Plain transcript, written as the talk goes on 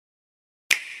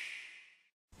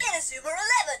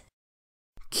SteliosSeven.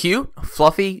 Cute,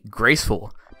 fluffy,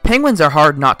 graceful. Penguins are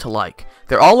hard not to like.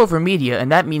 They're all over media,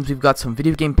 and that means we've got some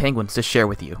video game penguins to share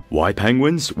with you. Why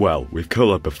penguins? Well, we've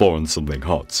colored before on something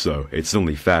hot, so it's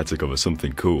only fair to cover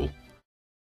something cool.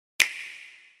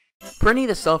 Prinny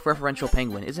the self-referential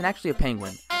penguin isn't actually a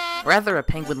penguin, rather a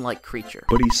penguin-like creature.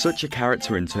 But he's such a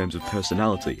character in terms of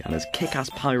personality, and has kick-ass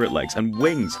pirate legs and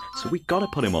wings, so we gotta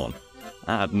put him on.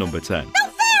 At number 10. No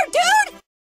fair, dude!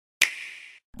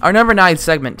 Our number 9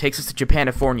 segment takes us to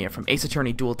Japanifornia from Ace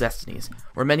Attorney Dual Destinies,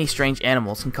 where many strange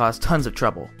animals can cause tons of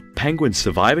trouble. Penguins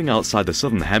surviving outside the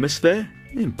southern hemisphere?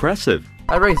 Impressive.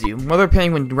 I raise you, Mother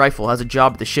Penguin Rifle has a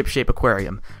job at the Ship-Shape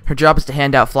Aquarium. Her job is to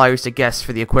hand out flyers to guests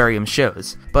for the aquarium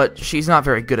shows, but she's not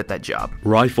very good at that job.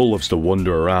 Rifle loves to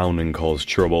wander around and cause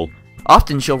trouble.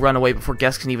 Often she'll run away before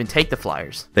guests can even take the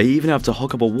flyers. They even have to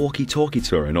hook up a walkie-talkie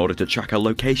to her in order to track her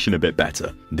location a bit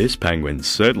better. This penguin's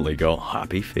certainly got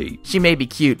happy feet. She may be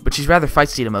cute, but she's rather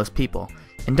feisty to most people.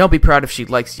 And don't be proud if she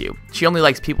likes you. She only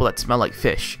likes people that smell like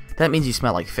fish. That means you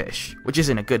smell like fish, which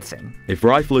isn't a good thing. If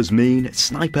Rifle is mean,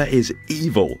 Sniper is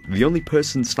evil. The only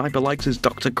person Sniper likes is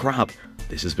Dr. Crab.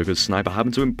 This is because Sniper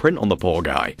happened to imprint on the poor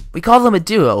guy. We call them a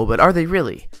duo, but are they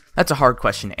really? That's a hard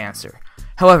question to answer.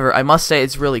 However, I must say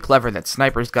it's really clever that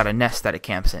Sniper's got a nest that it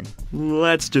camps in.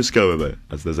 Let's just go with it,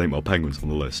 as there's 8 more penguins on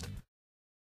the list.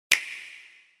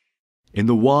 In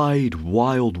the wide,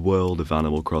 wild world of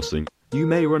Animal Crossing, you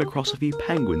may run across a few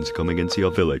penguins coming into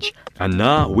your village. And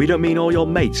nah, we don't mean all your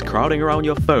mates crowding around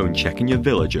your phone checking your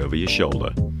village over your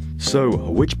shoulder. So,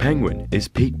 which penguin is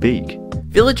Peak Beak?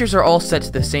 Villagers are all set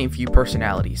to the same few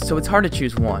personalities, so it's hard to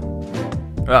choose one.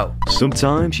 Oh.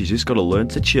 Sometimes you just gotta learn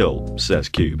to chill, says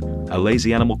Cube, a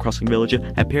lazy Animal Crossing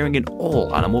villager appearing in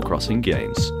all Animal Crossing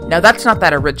games. Now that's not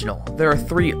that original. There are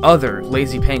 3 other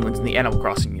lazy penguins in the Animal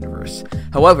Crossing universe.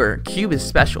 However, Cube is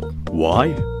special.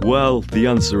 Why? Well, the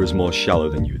answer is more shallow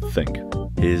than you'd think.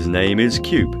 His name is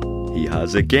Cube. He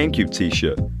has a GameCube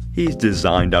t-shirt. He's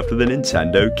designed after the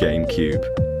Nintendo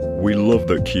GameCube. We love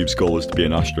that Cube's goal is to be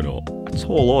an astronaut. A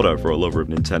tall order for a lover of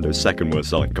Nintendo's second worst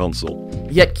selling console.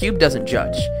 Yet Cube doesn't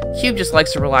judge. Cube just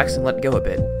likes to relax and let go a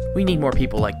bit. We need more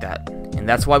people like that, and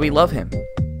that's why we love him.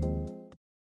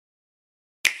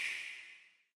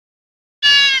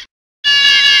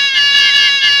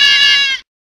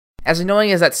 As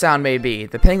annoying as that sound may be,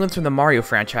 the penguins from the Mario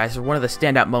franchise are one of the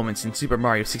standout moments in Super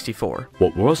Mario 64.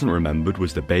 What wasn't remembered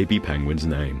was the baby penguin's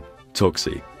name.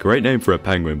 Tuxie. Great name for a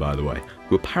penguin, by the way,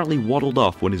 who apparently waddled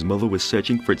off when his mother was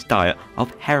searching for its diet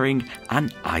of herring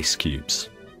and ice cubes.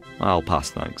 I'll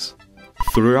pass, thanks.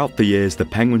 Throughout the years, the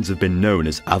penguins have been known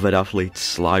as avid athletes,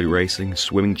 slide racing,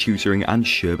 swimming tutoring, and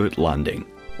sherbet landing.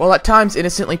 While at times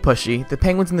innocently pushy, the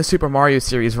penguins in the Super Mario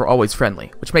series were always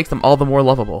friendly, which makes them all the more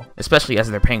lovable, especially as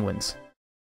they're penguins.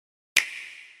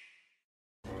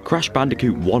 Crash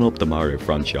Bandicoot one-upped the Mario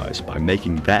franchise by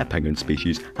making their penguin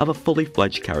species have a fully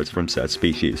fledged character from said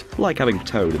species, like having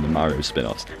Toad in the Mario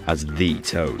spin-offs as the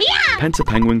Toad. Yeah! Penta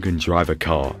Penguin can drive a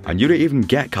car, and you don't even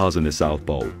get cars in the South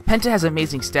Pole. Penta has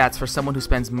amazing stats for someone who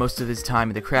spends most of his time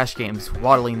in the Crash games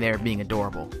waddling there being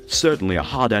adorable. Certainly a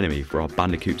hard enemy for our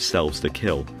Bandicoot selves to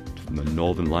kill, from the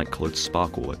northern light-coloured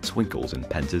sparkle that twinkles in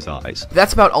Penta's eyes.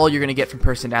 That's about all you're gonna get from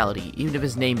personality, even if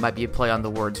his name might be a play on the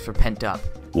words for pent up.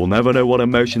 We'll never know what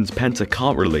emotions Penta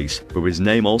can't release, with his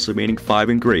name also meaning 5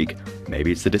 in Greek.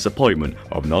 Maybe it's the disappointment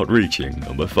of not reaching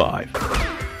number 5.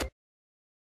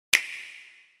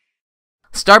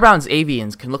 Starbound's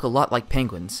avians can look a lot like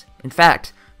penguins. In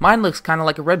fact, mine looks kinda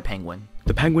like a red penguin.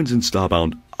 The penguins in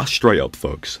Starbound are straight up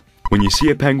thugs. When you see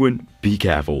a penguin, be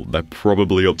careful, they're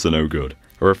probably up to no good.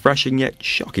 A refreshing yet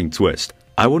shocking twist.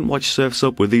 I wouldn't watch Surf's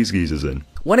Up with these geezers in.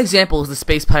 One example is the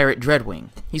space pirate Dreadwing.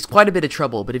 He's quite a bit of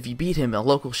trouble, but if you beat him, a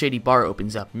local shady bar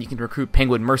opens up and you can recruit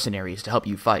penguin mercenaries to help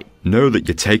you fight. Know that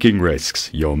you're taking risks.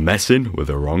 You're messing with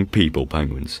the wrong people,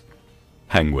 penguins.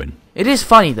 Penguin. It is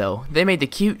funny though, they made the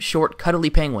cute, short, cuddly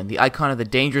penguin the icon of the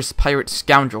dangerous pirate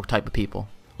scoundrel type of people.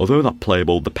 Although not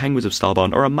playable, the penguins of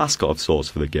Starbound are a mascot of sorts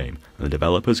for the game, and the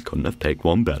developers couldn't have picked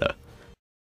one better.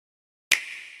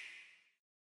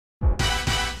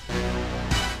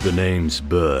 The name's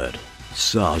Bird.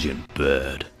 Sergeant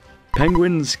Bird.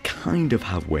 Penguins kind of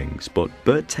have wings, but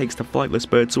Bird takes the flightless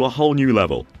bird to a whole new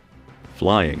level.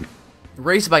 Flying.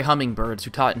 Raised by hummingbirds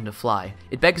who taught him to fly,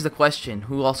 it begs the question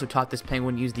who also taught this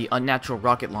penguin use the unnatural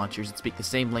rocket launchers that speak the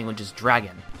same language as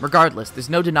dragon. Regardless, there's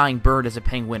no denying Bird as a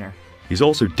penguiner. He's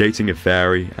also dating a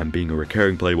fairy and being a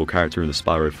recurring playable character in the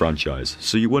Spyro franchise,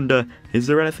 so you wonder, is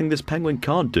there anything this penguin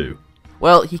can't do?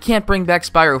 Well, he can't bring back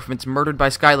Spyro from its murdered by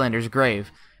Skylander's grave.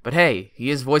 But hey,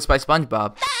 he is voiced by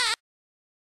SpongeBob.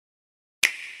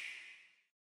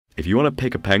 If you want to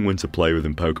pick a penguin to play with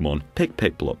in Pokemon, pick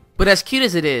Piplup. But as cute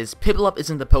as it is, Piplup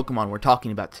isn't the Pokemon we're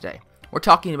talking about today. We're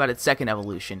talking about its second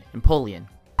evolution, Empoleon.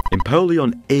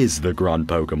 Empoleon is the grand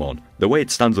Pokemon. The way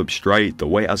it stands up straight, the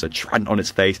way it has a trident on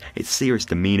its face, its serious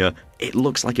demeanor, it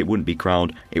looks like it wouldn't be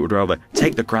crowned. It would rather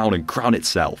take the crown and crown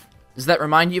itself. Does that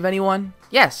remind you of anyone?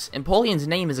 Yes, Empoleon's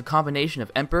name is a combination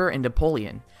of Emperor and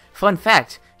Napoleon. Fun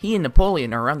fact, he and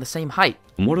Napoleon are around the same height.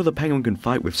 And what other penguin can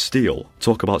fight with steel?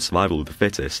 Talk about survival of the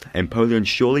fittest. Empoleon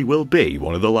surely will be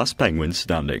one of the last penguins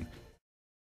standing.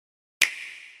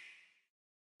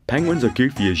 Penguins are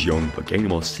goofy as young, but gain a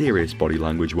more serious body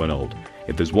language when old.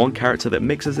 If there's one character that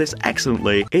mixes this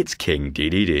excellently, it's King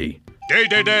DDD.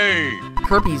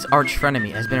 Kirby's arch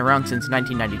frenemy has been around since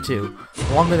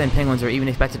 1992, longer than penguins are even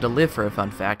expected to live for a fun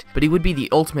fact, but he would be the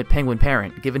ultimate penguin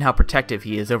parent given how protective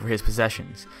he is over his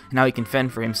possessions, and how he can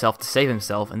fend for himself to save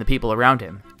himself and the people around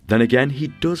him. Then again, he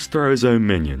does throw his own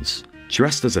minions.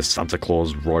 Dressed as a Santa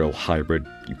Claus royal hybrid,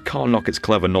 you can't knock its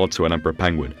clever nod to an Emperor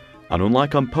Penguin. And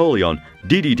unlike Empoleon,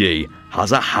 DDD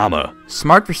has a hammer.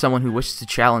 Smart for someone who wishes to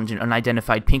challenge an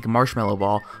unidentified pink marshmallow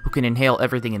ball who can inhale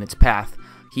everything in its path.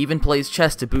 He even plays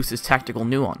chess to boost his tactical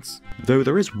nuance. Though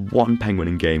there is one penguin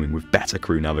in gaming with better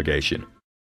crew navigation.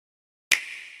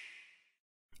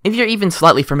 If you're even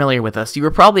slightly familiar with us, you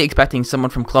were probably expecting someone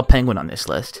from Club Penguin on this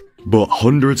list. But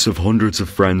hundreds of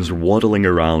friends waddling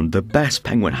around, the best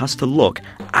penguin has to look,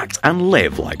 act and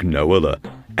live like no other.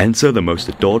 Enter the most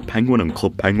adored penguin on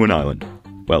Club Penguin Island.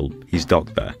 Well, he's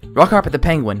docked there. Rockhopper the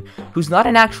Penguin, who's not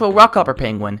an actual Rockhopper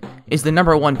penguin, is the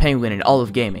 #1 penguin in all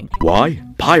of gaming. Why?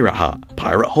 Pirate hat,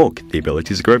 pirate hook, the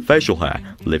ability to grow facial hair,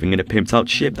 living in a pimped out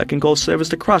ship that can cause servers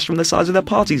to crash from the size of the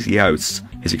parties he hosts.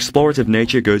 His explorative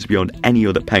nature goes beyond any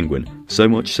other penguin, so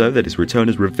much so that his return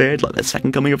is revered like the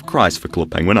second coming of Christ for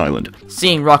Club Penguin Island.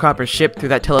 Seeing Rockhopper's ship through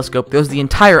that telescope throws the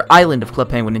entire island of Club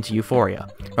Penguin into euphoria.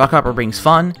 Rockhopper brings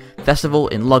fun, festival,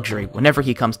 and luxury whenever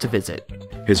he comes to visit.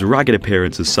 His ragged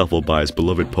appearance is settled by his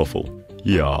beloved Puffle.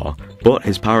 Yeah, but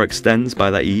his power extends by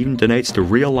that he even donates to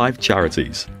real-life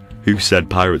charities. Who said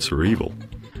pirates were evil?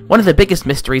 One of the biggest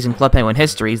mysteries in Club Penguin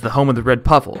history is the home of the Red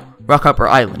Puffle, Rockhopper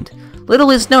Island.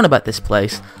 Little is known about this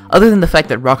place, other than the fact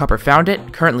that Rockhopper found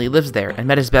it, currently lives there, and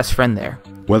met his best friend there.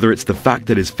 Whether it's the fact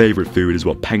that his favourite food is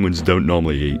what penguins don't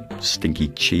normally eat, stinky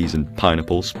cheese and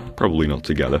pineapples, probably not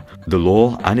together, the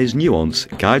lore and his nuance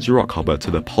guides Rockhopper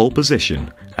to the pole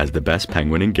position as the best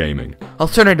penguin in gaming.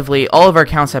 Alternatively, all of our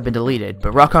accounts have been deleted,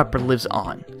 but Rockhopper lives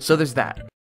on, so there's that.